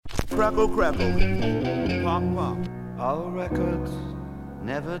crackle, crackle. Pop, pop. All records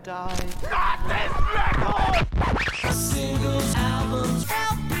never die. Not this record! Singles, albums,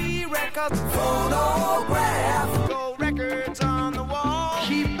 LP records, phonograph. Gold records on the wall.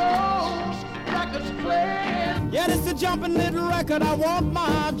 Keep those records playing. Yeah, this is a jumping little record I want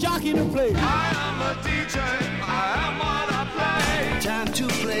my jockey to play. I am a DJ, I am what I play. Time to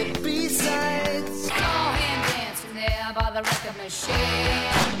play B-sides. Go hand dancing there by the record machine.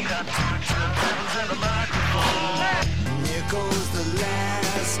 Got turntables and a microphone. Here goes the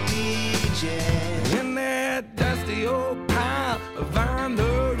last DJ. In that dusty old pile of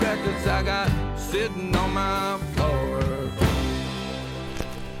vinyl records I got sitting on my floor.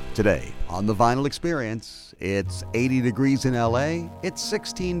 Today on The Vinyl Experience, it's 80 degrees in LA, it's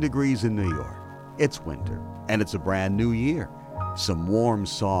 16 degrees in New York. It's winter, and it's a brand new year. Some warm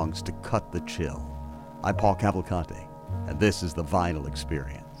songs to cut the chill. I'm Paul Cavalcante, and this is The Vinyl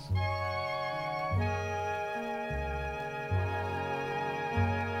Experience.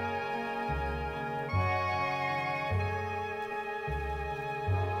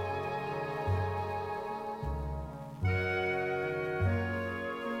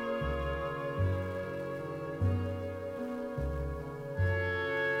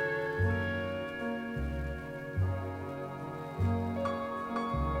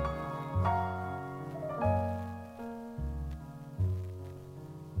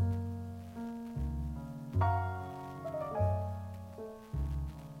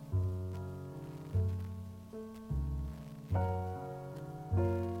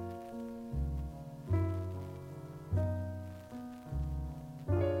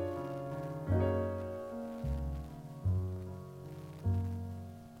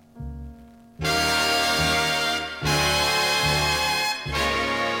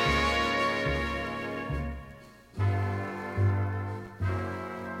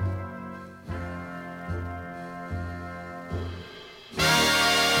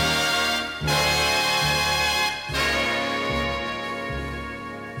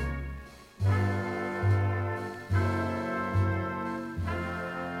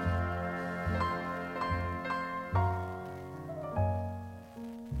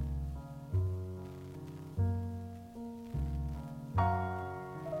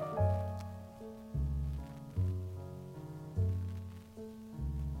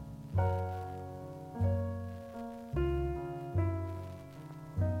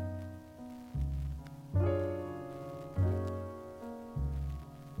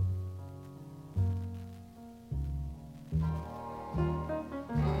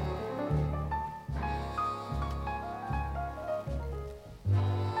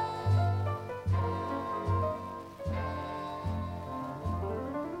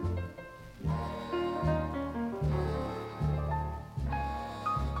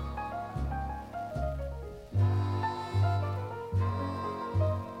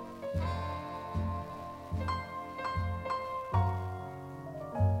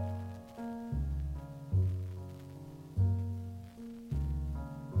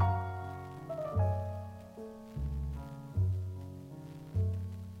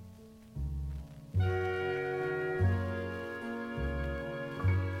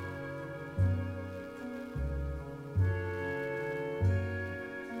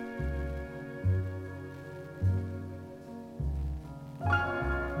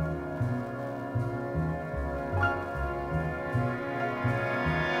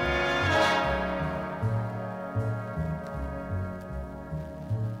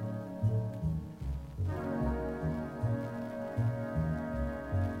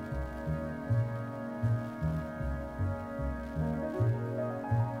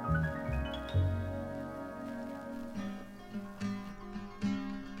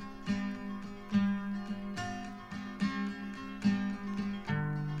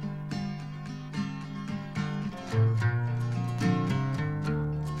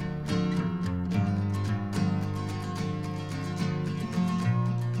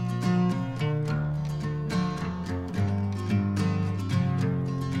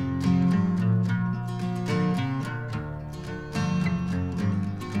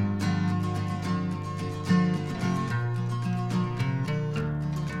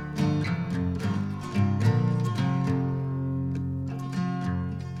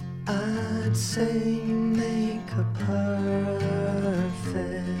 I'd say you make a perfect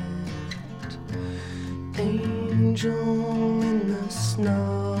angel in the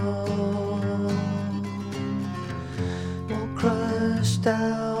snow, all crushed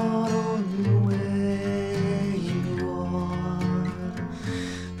out on where you are.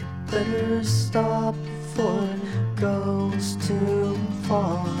 Better stop before it goes too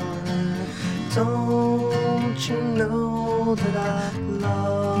far. Don't you know that I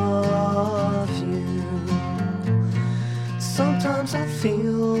love you? Sometimes I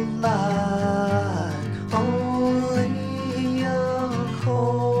feel like only a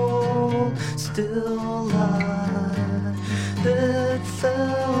cold, still light that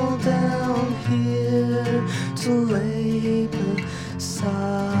fell down here to lay beside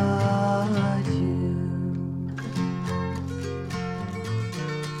you.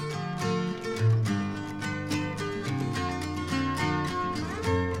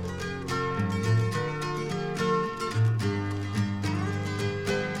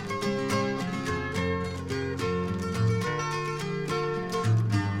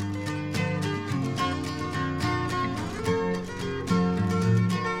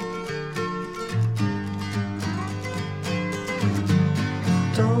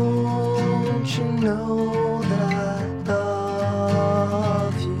 Don't you know that I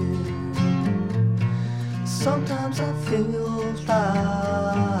love you? Sometimes I feel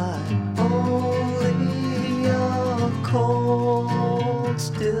like only a cold,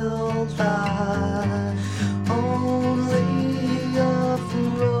 still light, only a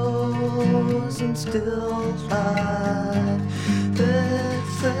frozen still light that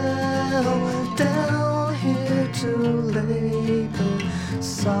fell down here to lay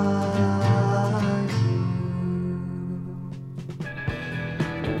beside you.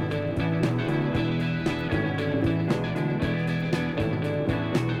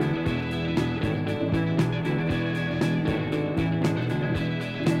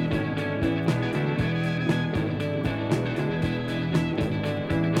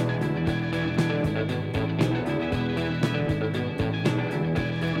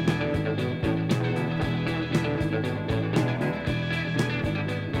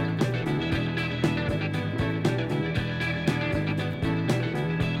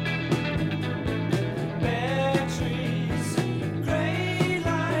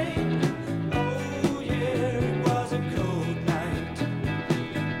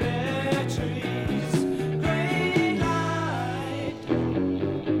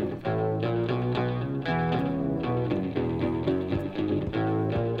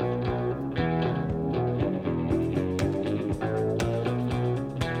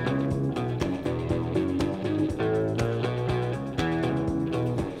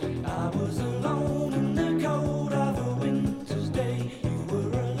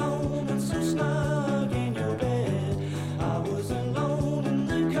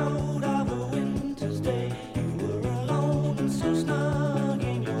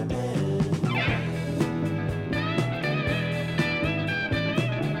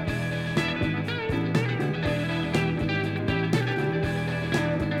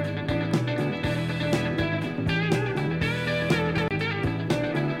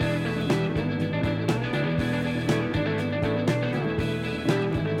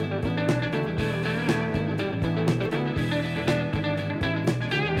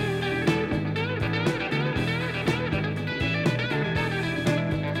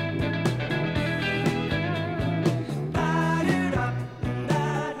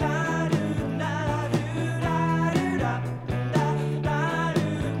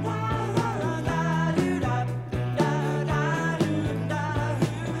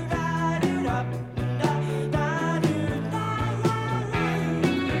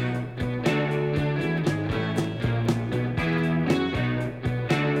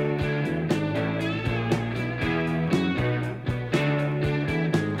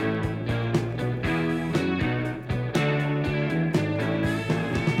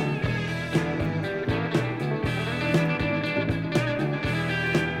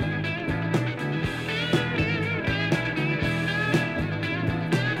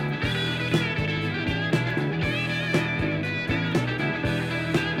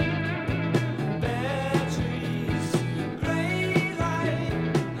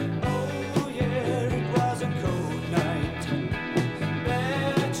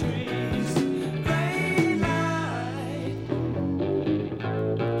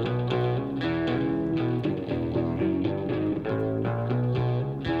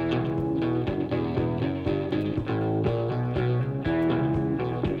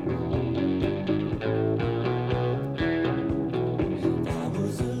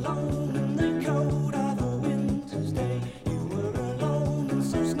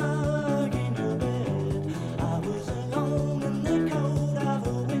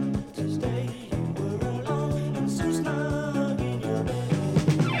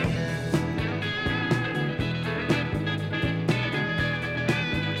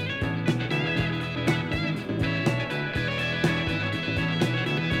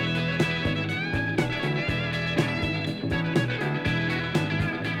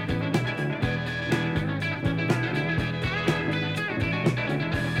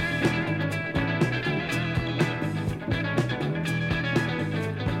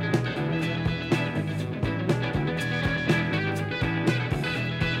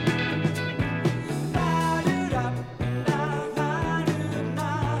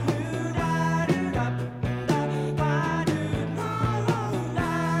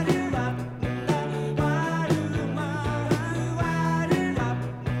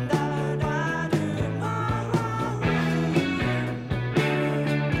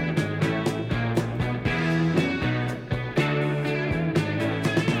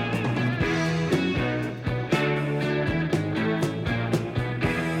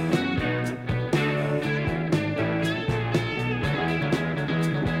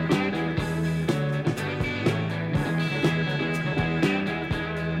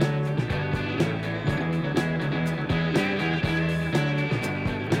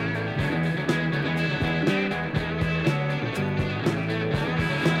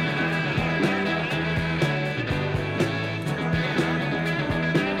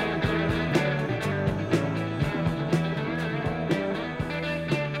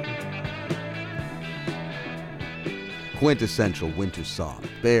 quintessential winter song,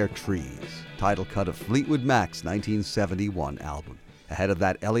 Bare Trees, title cut of Fleetwood Mac's 1971 album. Ahead of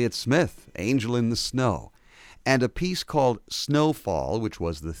that, Elliot Smith, Angel in the Snow, and a piece called Snowfall, which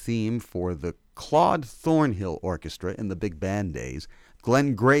was the theme for the Claude Thornhill Orchestra in the big band days.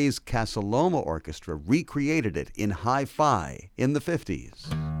 Glen Gray's Casa Loma Orchestra recreated it in hi-fi in the 50s.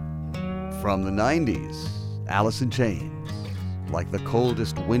 From the 90s, Alice in Chains, Like the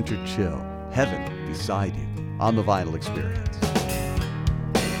Coldest Winter Chill, Heaven Beside You, on the Vinyl Experience.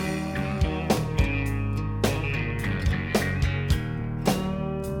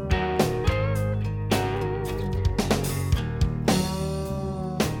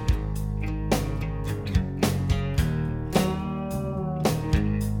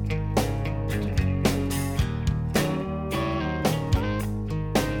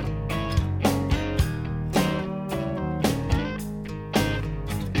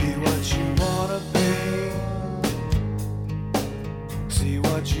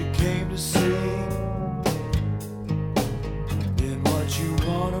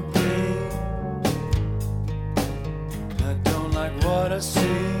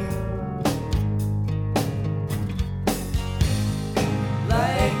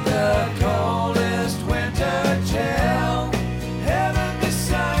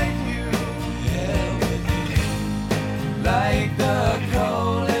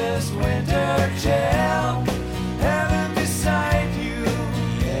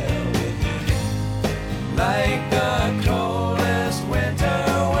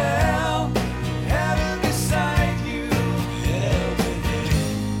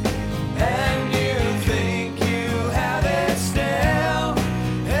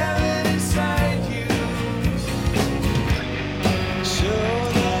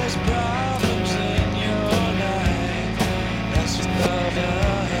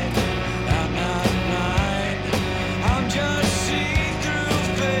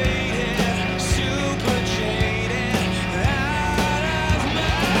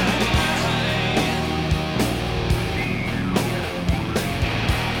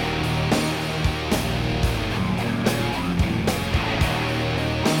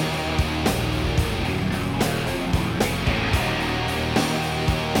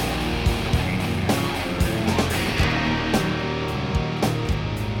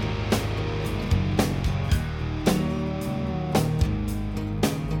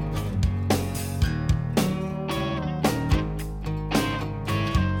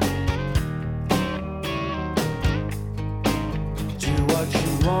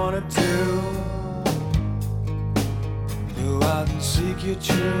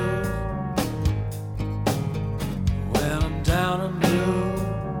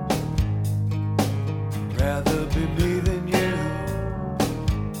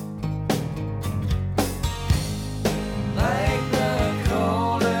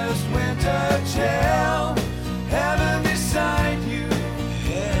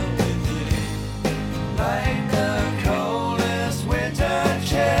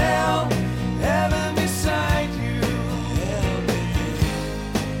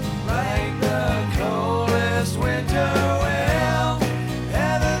 Right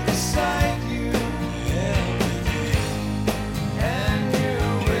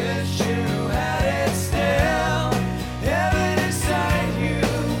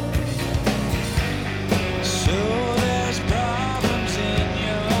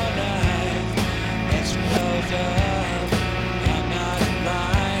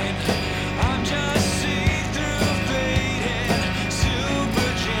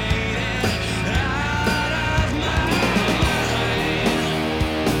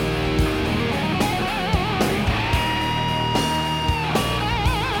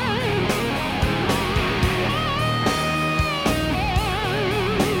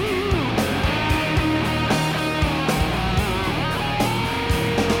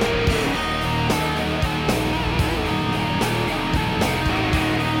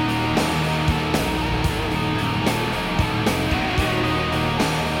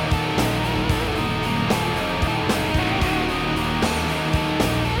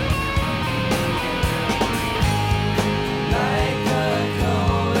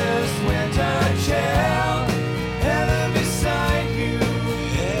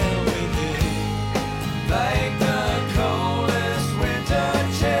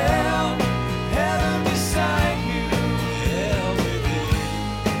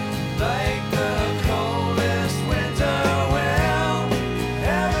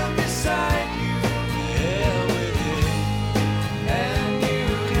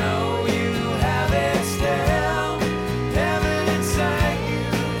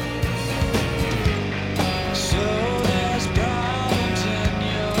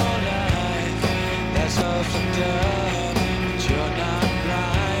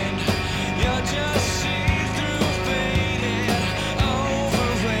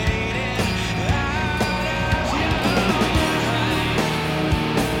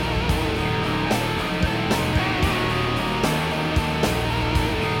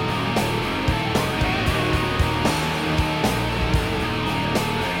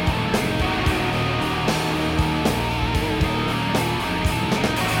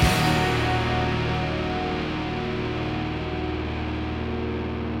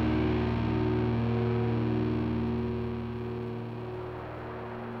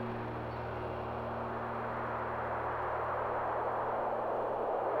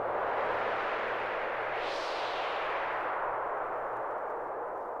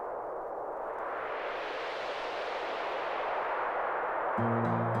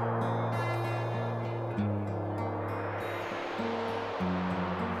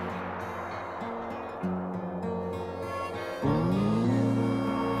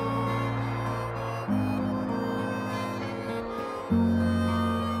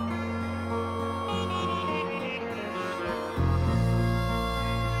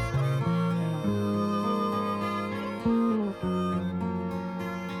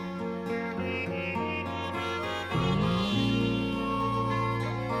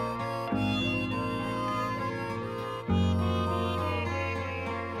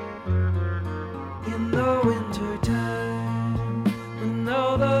In the winter time, when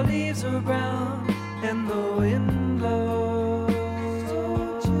all the leaves are brown and the wind blows,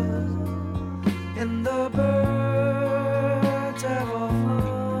 and the birds have all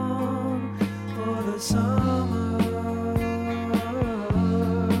flown for the summer,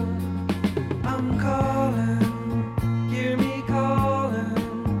 I'm calling, hear me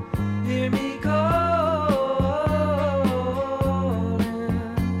calling, hear me calling.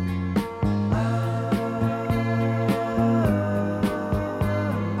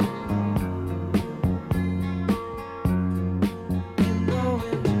 In the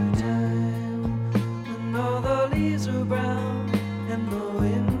winter time, when all the leaves are brown and the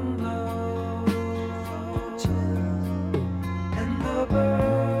wind blows, and the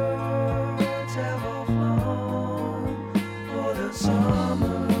birds have all flown for the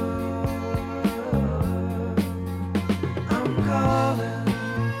summer, I'm calling,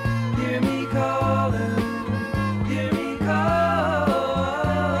 hear me calling, hear me calling.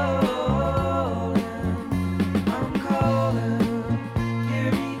 I'm calling,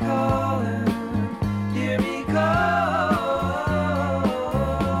 hear me calling, hear me calling.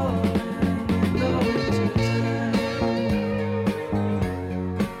 In the winter time.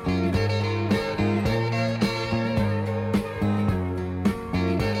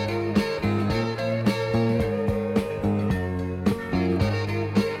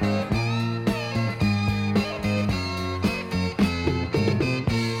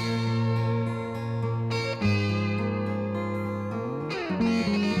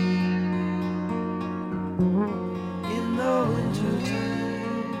 In the winter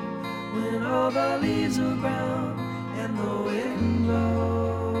time, when all the leaves are brown and the wind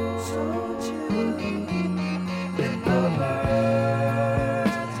blows so chill, and the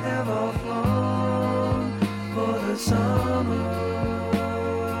birds have all flown for the summer,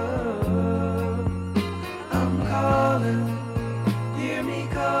 I'm calling, hear me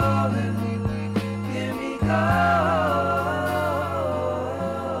calling, hear me calling.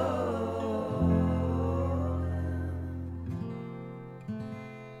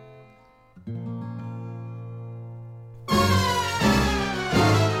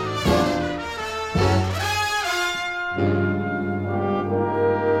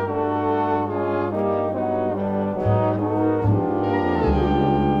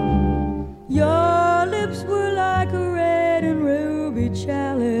 Your lips were like a red and ruby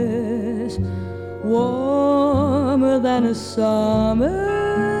chalice, warmer than a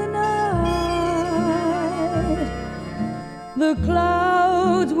summer night. The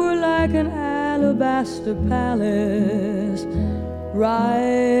clouds were like an alabaster palace,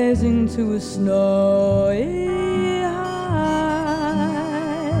 rising to a snowy height.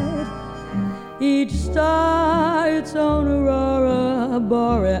 Each star its own aurora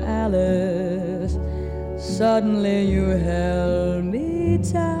borealis. Suddenly you held me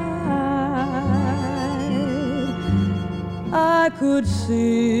tight. I could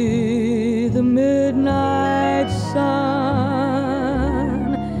see the midnight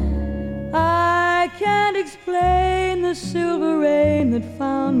sun. I can't explain the silver rain that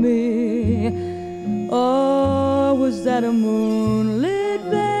found me. Or was that a moonlit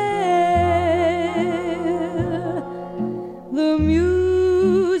veil? The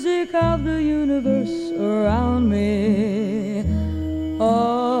music of the universe around me.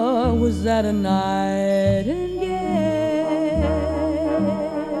 Or was that a nightingale?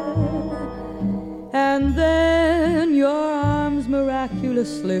 And then your arms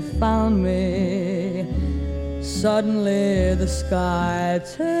miraculously found me. Suddenly the sky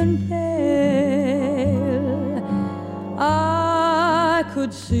turned pale. I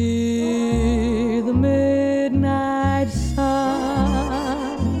could see the midnight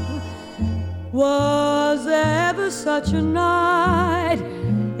sun. Was there ever such a night?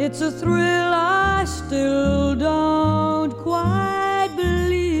 It's a thrill I still don't quite believe.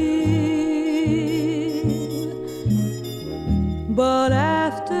 But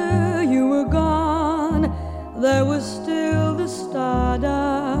after you were gone, there was still the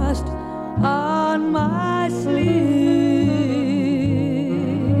stardust on my sleeve.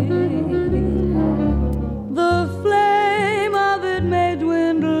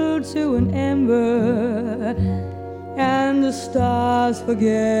 stars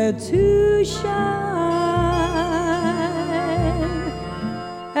forget to shine,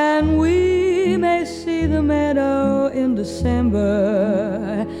 and we may see the meadow in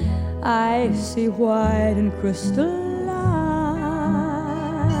December, icy white and crystalline.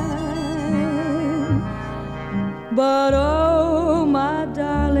 But oh, my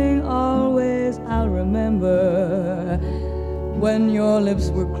darling, always I'll remember when your lips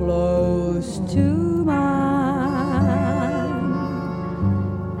were close to mine,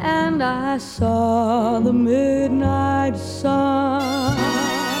 and I saw the midnight sun.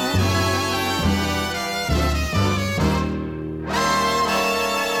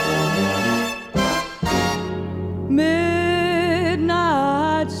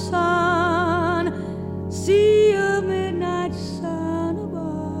 Midnight sun, see a midnight sun above.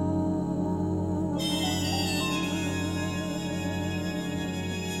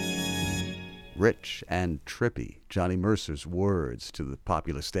 Rich and trippy, Johnny Mercer's words to the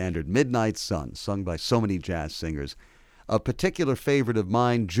popular standard Midnight Sun, sung by so many jazz singers. A particular favorite of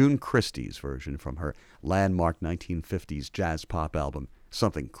mine, June Christy's version from her landmark 1950s jazz pop album,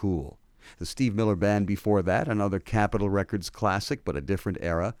 Something Cool. The Steve Miller Band before that, another Capitol Records classic but a different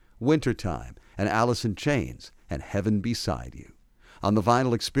era, Wintertime, and Alice in Chains, and Heaven Beside You. On the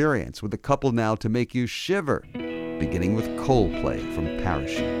Vinyl Experience, with a couple now to make you shiver, beginning with Coldplay from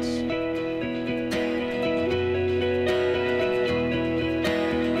Parachutes.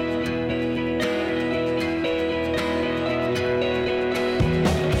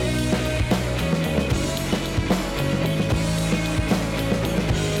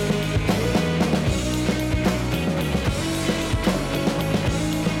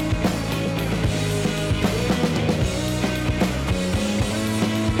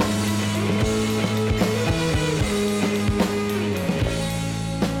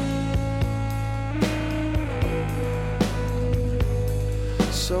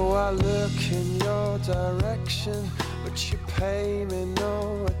 So I look in your direction, but you pay me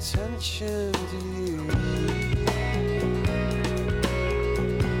no attention, do you?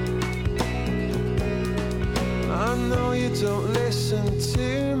 I know you don't listen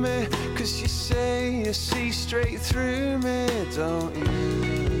to me, 'cause you say you see straight through me, don't you?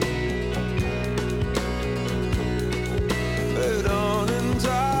 But on and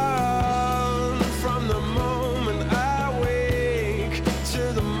on, from the moment I wake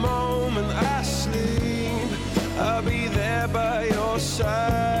to the moment I sleep, I'll be there by your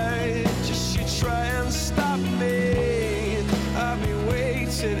side. Just you try and stop me, I'll be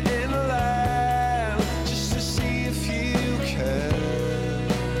waiting in line just to see if you can.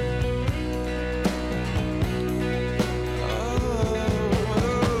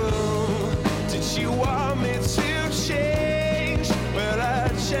 Oh, did you want me to change? Well, I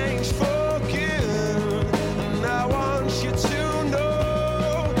changed for good, and I want you to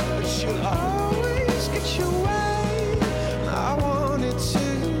know that you'll always get your way. And I wanted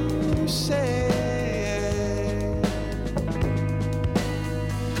to say,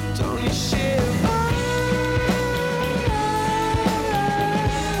 don't you shiver?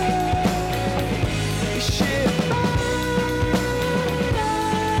 You shiver.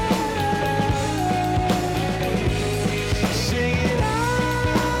 Sing it out.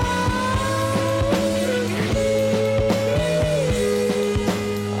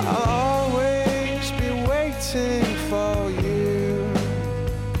 I'll always be waiting for you,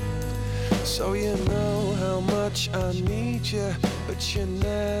 so you know how much I need you, but you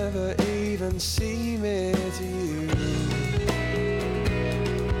never even see me, do you?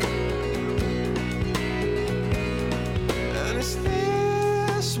 And is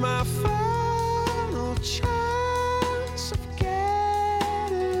this my final chance of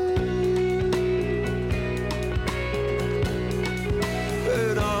getting you?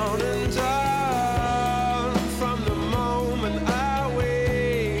 But on and on, from the moment I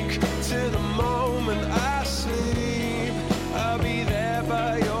wake to the moment I sleep, I'll be there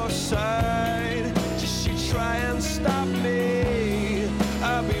by your side. Just you try and stop me,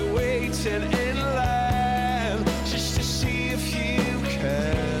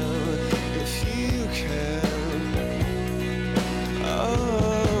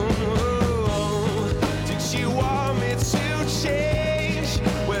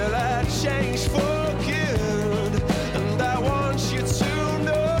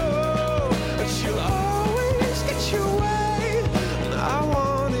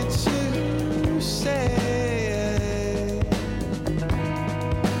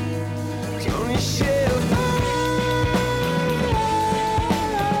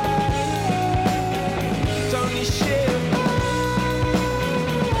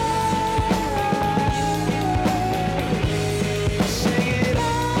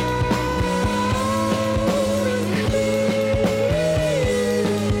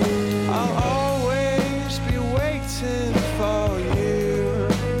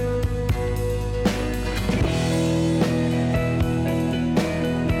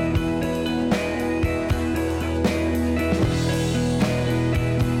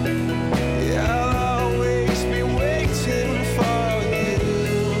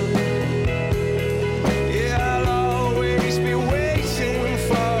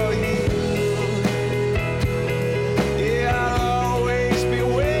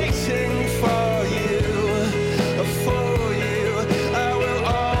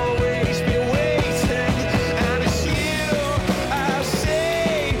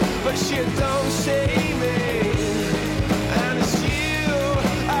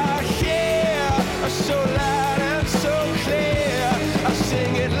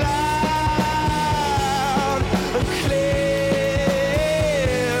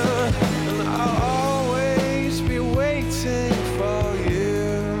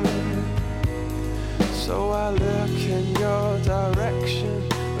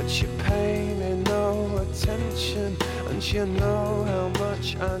 You know how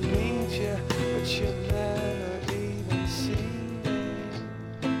much I need you, but you never even see it.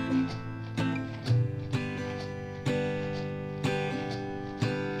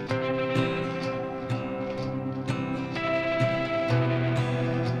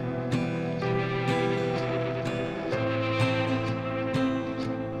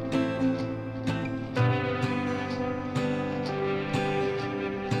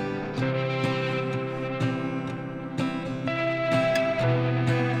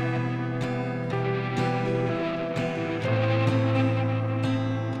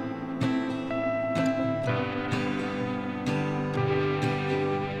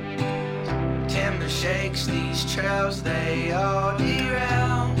 Shakes these trails, they all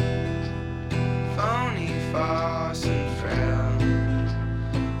derail. Phony, false, and frail.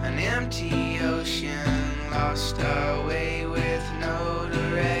 An empty ocean, lost our way with no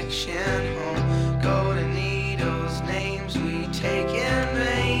direction. Home, golden needles, names we take in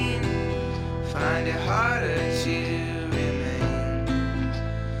vain. Find it harder to remain.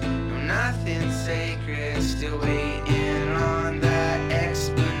 No, nothing sacred, still waiting on that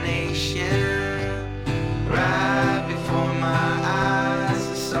explanation. Right before my eyes,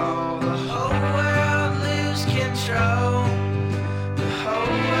 I saw the whole world lose control. The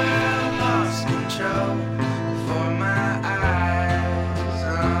whole world lost control before my eyes.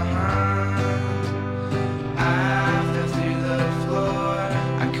 I fell through the floor.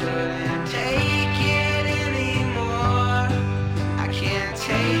 I couldn't take it anymore. I can't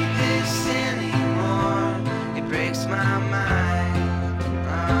take this anymore. It breaks my mind.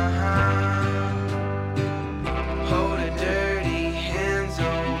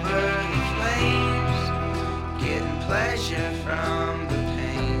 From the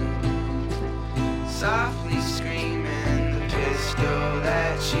pain, softly screaming, the pistol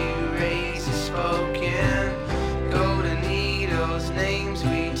that you raise is spoken. Golden needles, names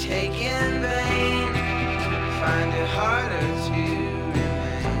we take in vain. Find it harder to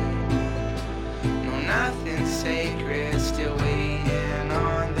remain. No, nothing sacred, still waiting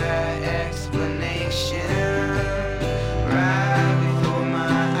on that explanation. Right before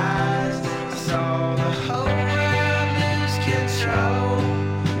my eyes, I saw the whole control.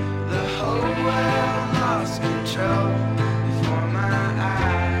 The whole world lost control before my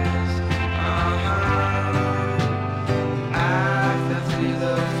eyes. I fell through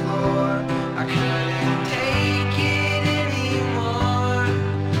the floor. I couldn't take it anymore.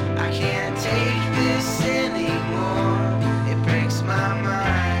 I can't take this anymore. It breaks my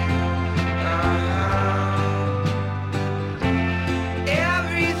mind.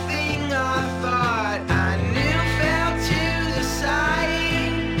 Everything I thought I knew fell to the side.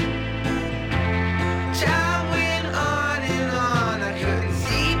 Time went on and on. I couldn't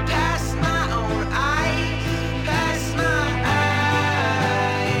see past my own eyes. Past my eyes.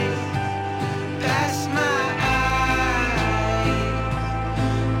 Past my eyes.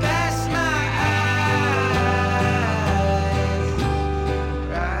 Past my eyes.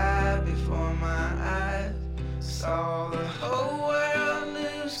 Right before my eyes, saw the whole world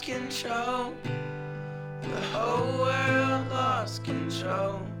lose control. The whole world lost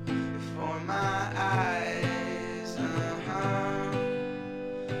control before my eyes.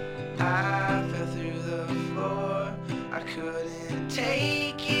 I fell through the floor. I couldn't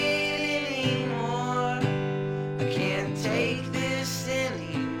take it anymore. I can't take this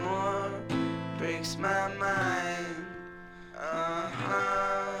anymore. Breaks my mind.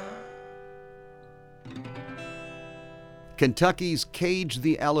 Kentucky's Cage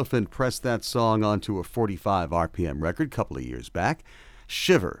the Elephant pressed that song onto a 45 RPM record a couple of years back.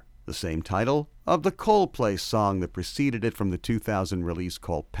 Shiver, the same title of the Coldplay song that preceded it from the 2000 release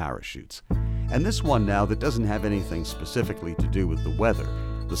called Parachutes. And this one now that doesn't have anything specifically to do with the weather.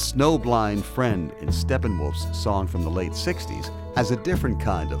 The Snowblind friend in Steppenwolf's song from the late 60s has a different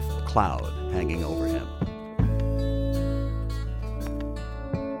kind of cloud hanging over him.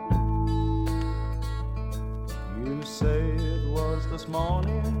 You say it was this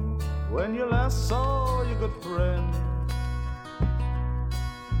morning when you last saw your good friend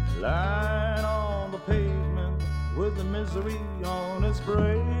lying on the pavement with the misery on his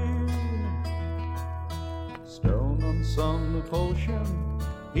brain. Stone on some new potion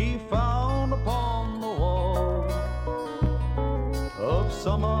he found upon the wall of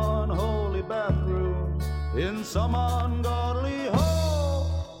some unholy bathroom in some ungodly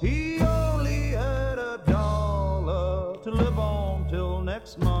hall. He only had $1 to live on till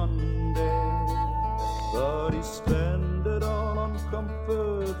next Monday, but he spent it all on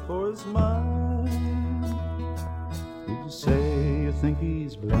comfort for his mind. Did you say you think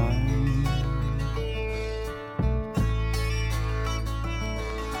he's blind?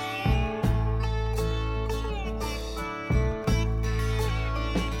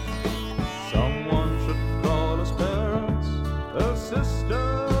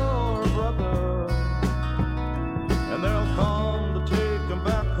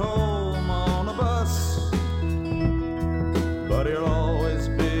 home on a bus. But he'll always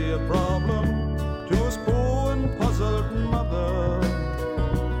be a problem to his poor and puzzled mother.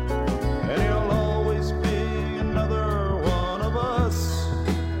 And he'll always be another one of us.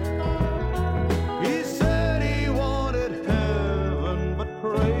 He said he wanted heaven, but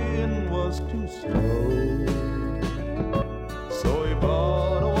praying was too slow. So he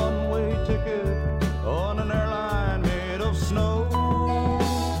bought a one-way ticket on an airline made of snow.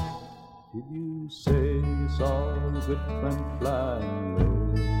 Did you say you saw your good friend flying low?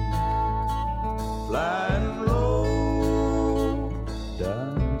 Flying low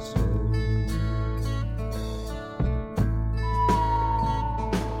down snow.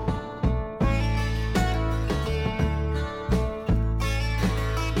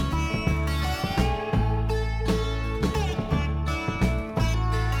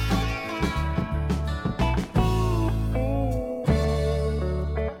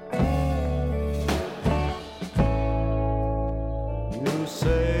 You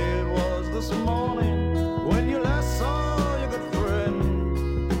say it was this morning when you last saw your good friend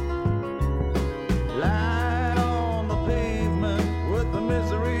lying on the pavement with the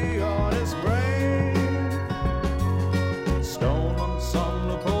misery on his brain. Stolen some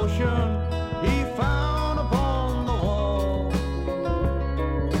new potion he found upon the wall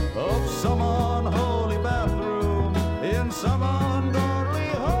of some unholy bathroom in some ungodly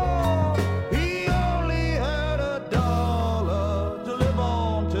hall. He only had $1 to live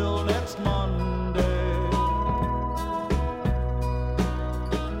on till next Monday.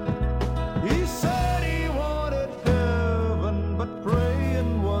 He said he wanted heaven, but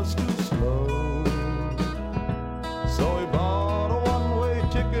praying was too slow. So he bought a one-way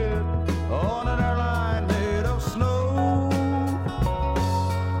ticket on an airline made of snow.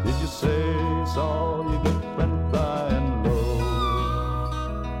 Did you say you saw your good friend flying low?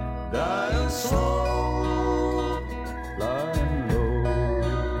 Dying slow, flying low.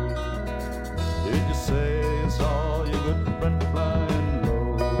 Did you say you saw your good friend flying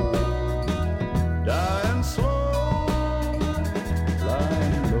low? Dying slow,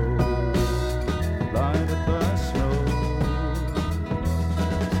 flying low, blinded by snow.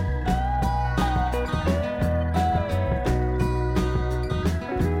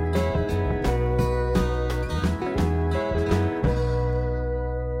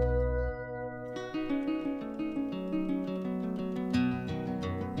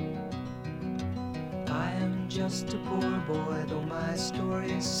 I am just a poor boy, though my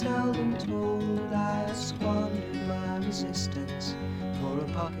story is seldom told. I squandered my resistance for a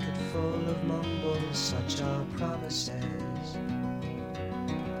pocket full of mumbles, such are promises.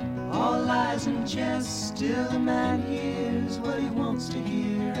 All lies and jest, still a man hears what he wants to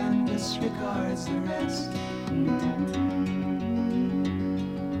hear and disregards the rest.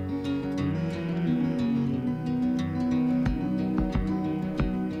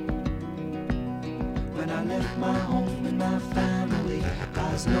 When I left my home and my family,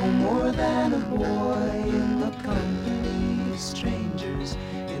 I was no more than a boy in the company of strangers,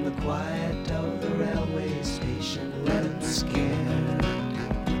 in the quiet of the railway station, running scared.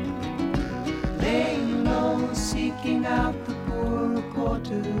 Laying low, seeking out the poorer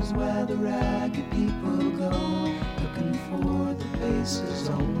quarters where the ragged people go, looking for the places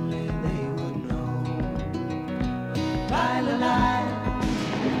only they would know. Lie, lie, lie.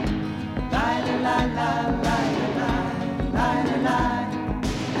 Lie, lie, lie, lie, lie, lie, lie, lie.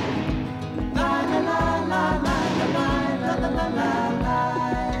 Lie, lie, lie, lie, lie, lie, lie, lie, lie, lie.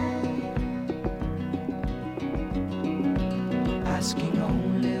 Asking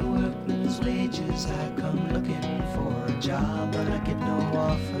only workmen's wages, I come looking for a job, but I get no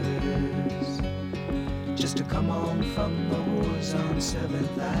offers. Just to come on from the wars on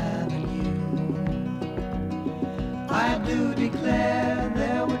 7th Avenue. I do declare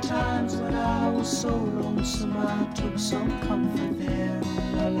there were times when I was so lonesome I took some comfort there.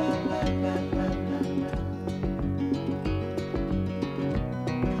 La la la la la la la.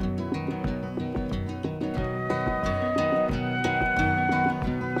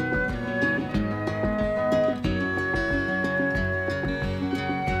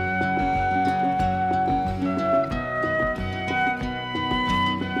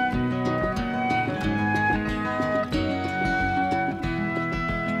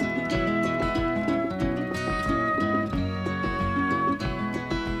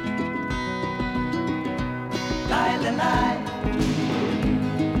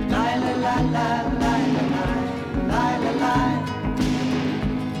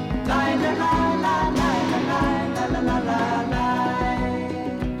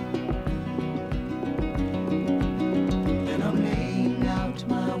 Then I'm laying out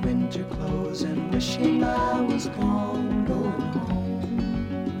my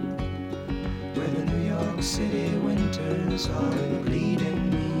eyes are leading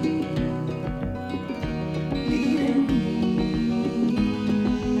me, leading me,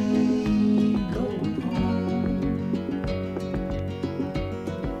 going home.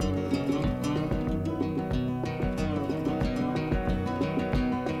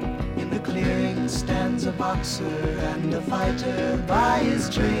 In the clearing stands a boxer and a fighter by his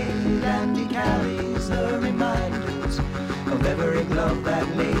trade, and he carries the reminders of every glove that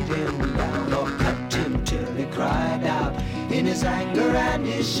laid him down or cut him till he cried out in his anger and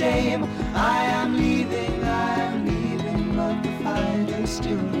his shame, I am leaving, but the fighter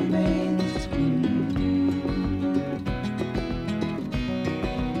still remains.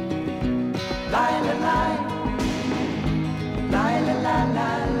 Lie, la, lie, lie, la, la, la,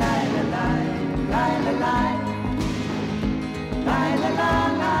 lie, la, lie, lie, la, lie, lie, la, la,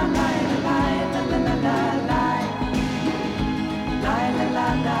 la, lie, la, lie, la, la, la, la, lie. La la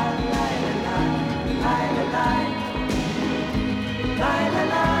la la la la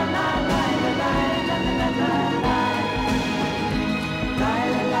la la la la la la la la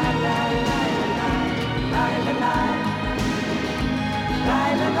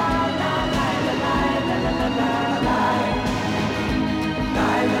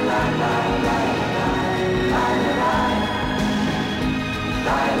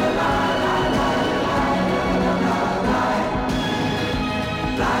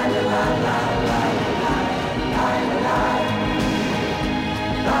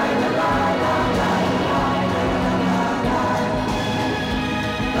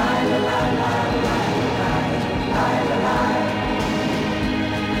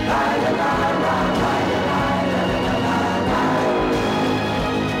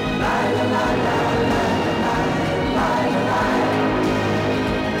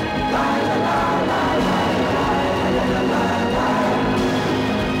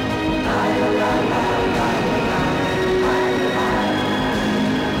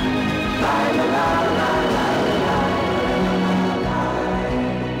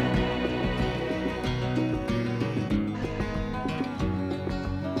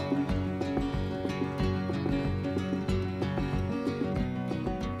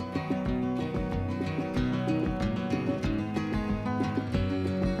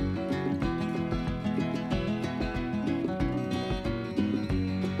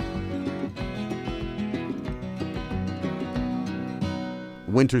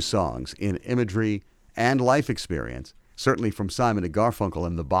Winter songs in imagery and life experience, certainly from Simon and Garfunkel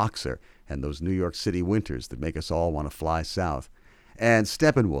and The Boxer and those New York City winters that make us all want to fly south, and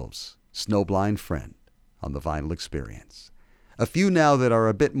Steppenwolf's Snowblind Friend on the Vinyl Experience. A few now that are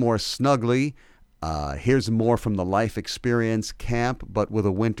a bit more snuggly. Here's more from the life experience camp, but with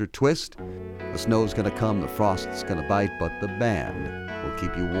a winter twist. The snow's going to come, the frost's going to bite, but the band will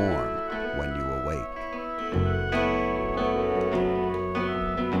keep you warm when you awake.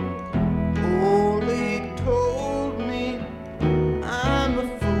 Only told me I'm a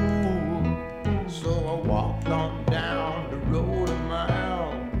fool, so I walked on down the road a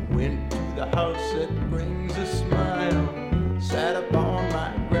mile, went to the house that brings a smile, sat upon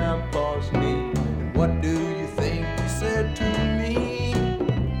my grandpa's knee, and what do you think he said to me?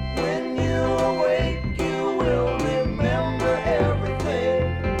 When you awake, you will remember everything.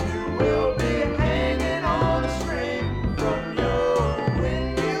 You will be hanging on a string from your when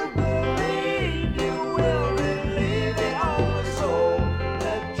you believe you will relieve the only soul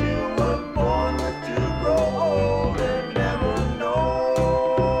that you were born with to grow old and never know.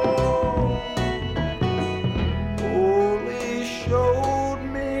 Holy showed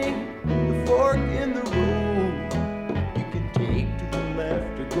me the fork in the road. You can take to the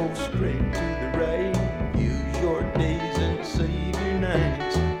left or go straight to the right. Use your days and save your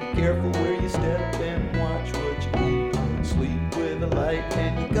nights. Be careful where you step and watch what you eat. Sleep with a light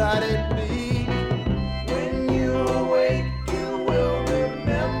and you got it beat. When you awake, you will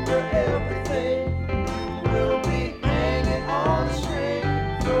remember everything. You will be hanging on a string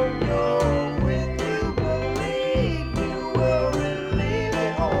from your when you believe you will relieve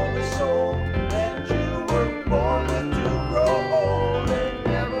it on the soul that you were born with to grow old and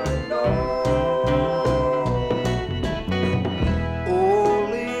never know.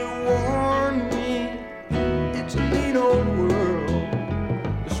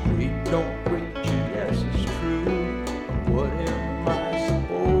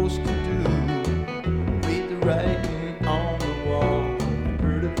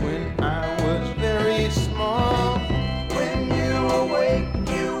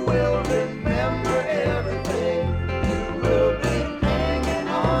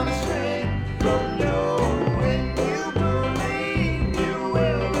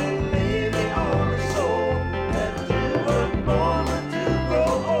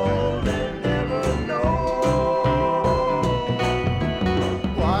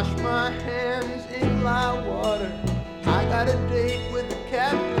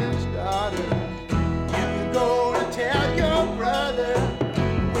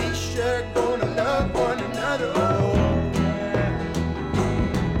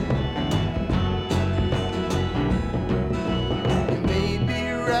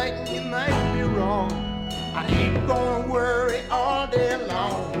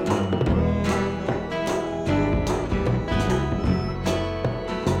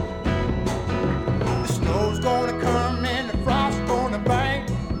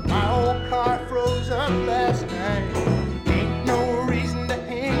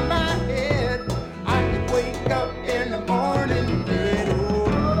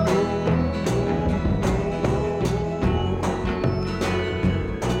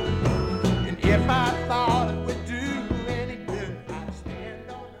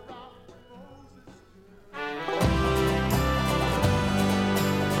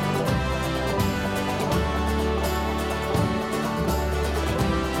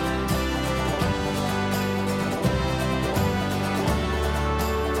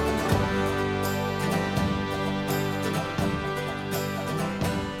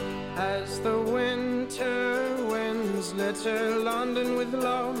 enter London with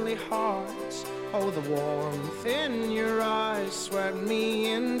lonely hearts. Oh, the warmth in your eyes swept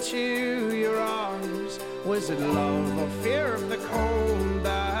me into your arms. Was it love or fear of the cold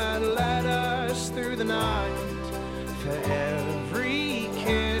that led us through the night? For every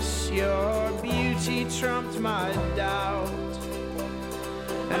kiss, your beauty trumped my doubt.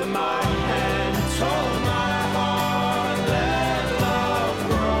 And my hand told my heart let love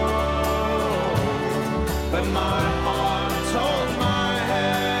grow. But my heart told my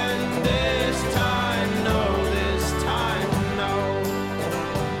hand this time no, this time no.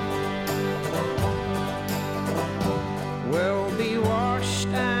 We'll be washed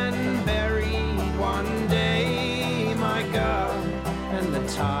and buried one day, my God. And the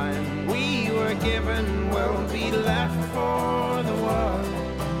time we were given will be left for the world.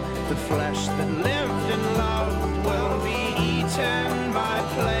 The flesh that lived and loved will be eaten by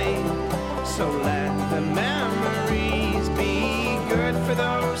plague. So let the memories be good for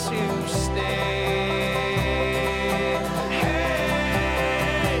those who stay.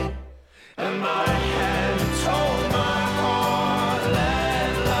 Hey, and my hand told my heart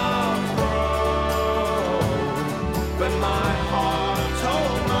let love grow. But my heart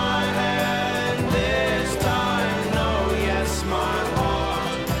told my hand this time no, yes, my heart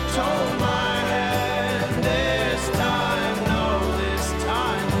told my hand this time no, this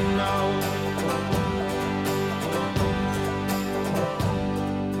time no.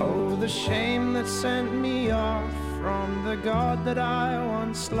 Oh, the shame that sent me off from the God that I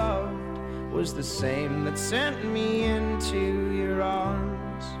once loved was the same that sent me into your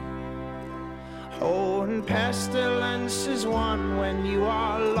arms. Oh, and pestilence is one when you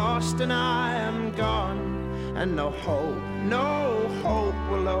are lost and I am gone. And no hope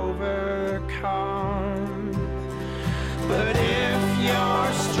will overcome. But if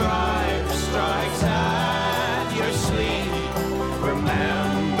your stripe strikes at your sleeve,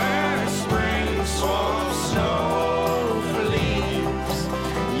 remember spring swamp snow for leaves.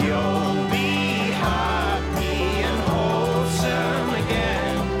 You'll be happy and wholesome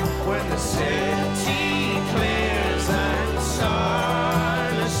again when the city clears and the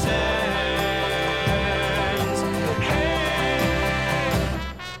sun ascends.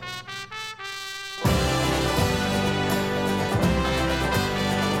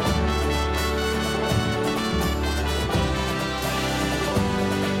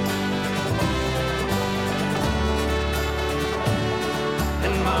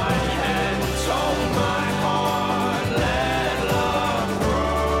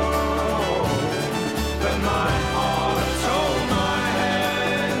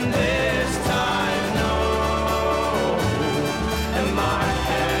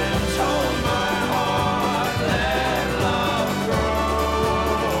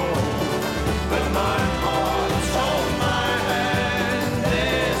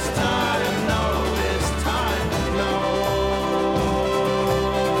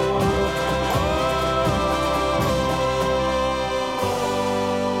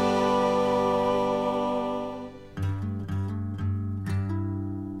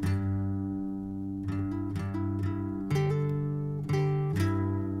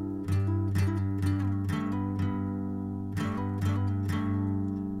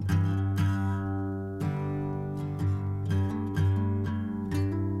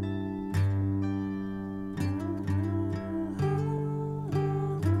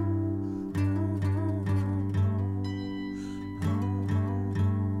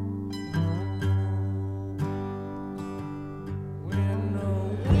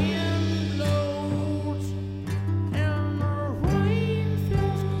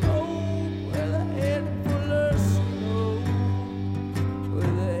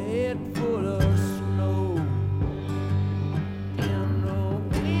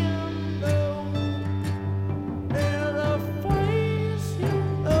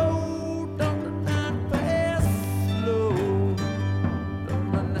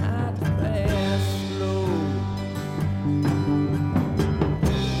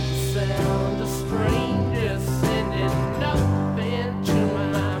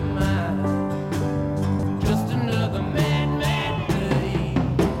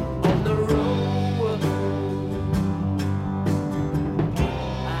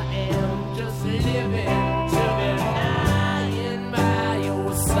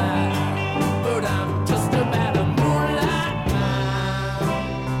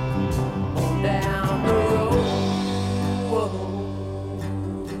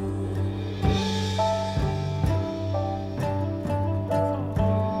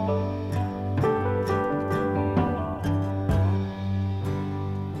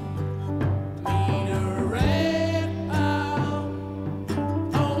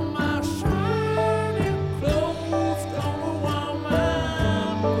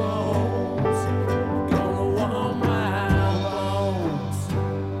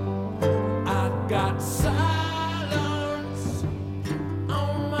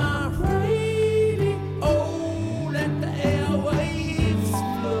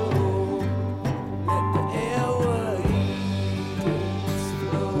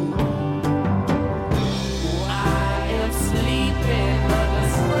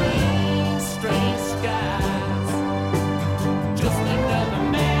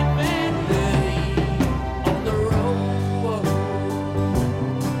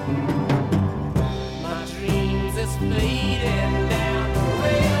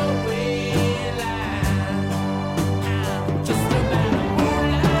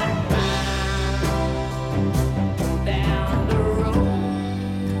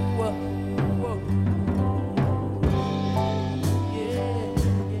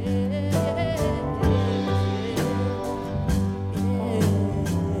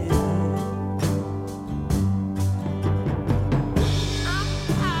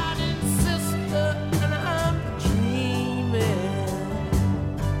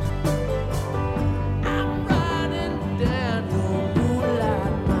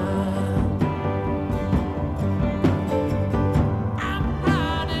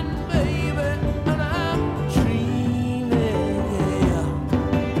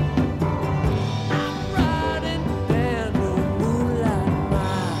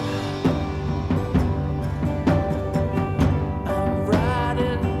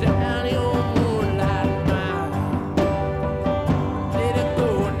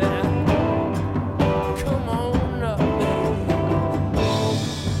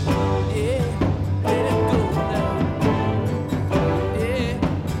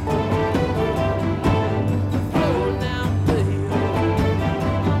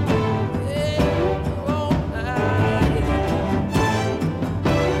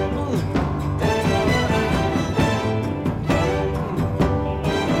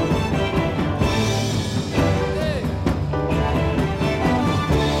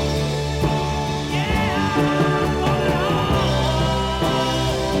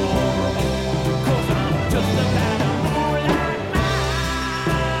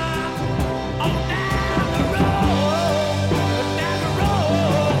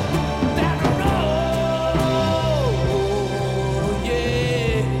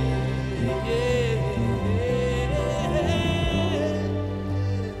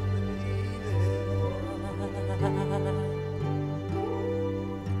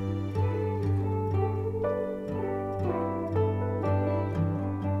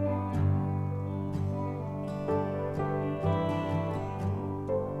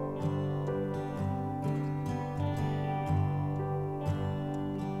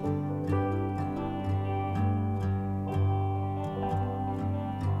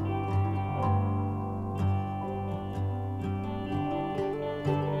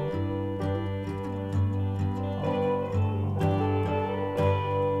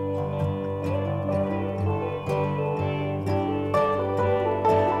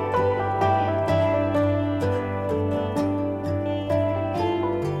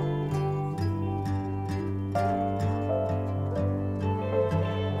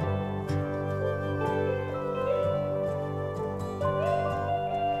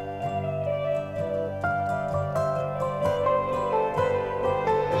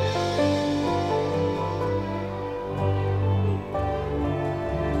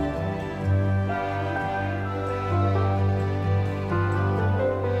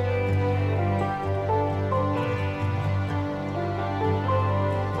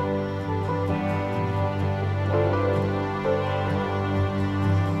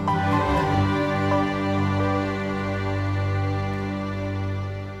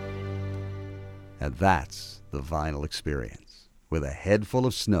 And that's the vinyl experience. With a head full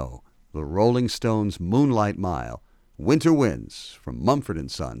of snow, the Rolling Stones' Moonlight Mile, Winter Winds from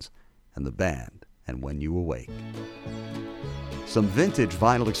Mumford & Sons, and the band And When You Awake. Some vintage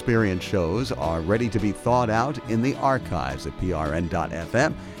vinyl experience shows are ready to be thawed out in the archives at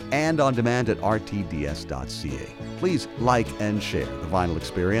prn.fm and on demand at rtds.ca. Please like and share the vinyl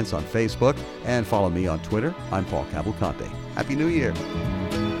experience on Facebook and follow me on Twitter. I'm Paul Cavalcante. Happy New Year.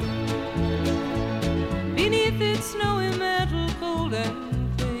 Beneath its snowy metal, cold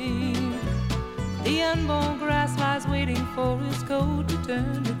and clean, the unborn grass lies waiting for its coat to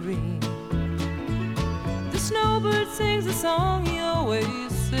turn to green. The snowbird sings a song he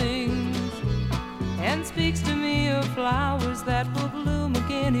always sings, and speaks to me of flowers that will bloom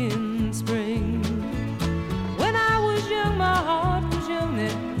again in spring. When I was young, my heart was young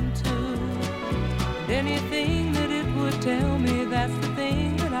then too, and anything that it would tell me, that's the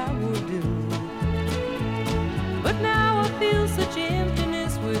thing that I would do. But now I feel such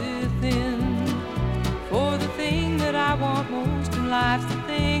emptiness within, life's the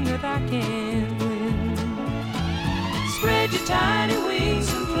thing that I can't win. Spread your tiny wings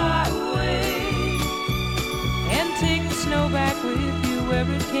and fly away, and take the snow back with you where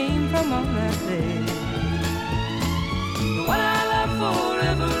it came from on that day. The one I love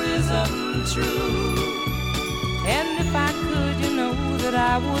forever is untrue, and if I could, you know that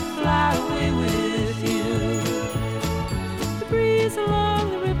I would fly away with you. The breeze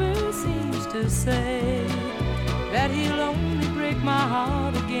along the river seems to say that he'll only break my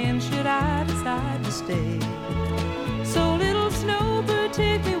heart again should I decide to stay. So little snowbird,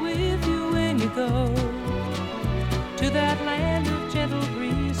 take me with you when you go to that land of gentle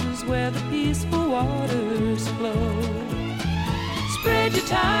breezes where the peaceful waters flow. Spread your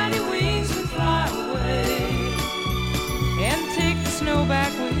tiny wings and fly away, and take the snow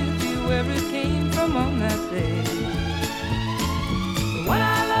back with you where it came from on that day.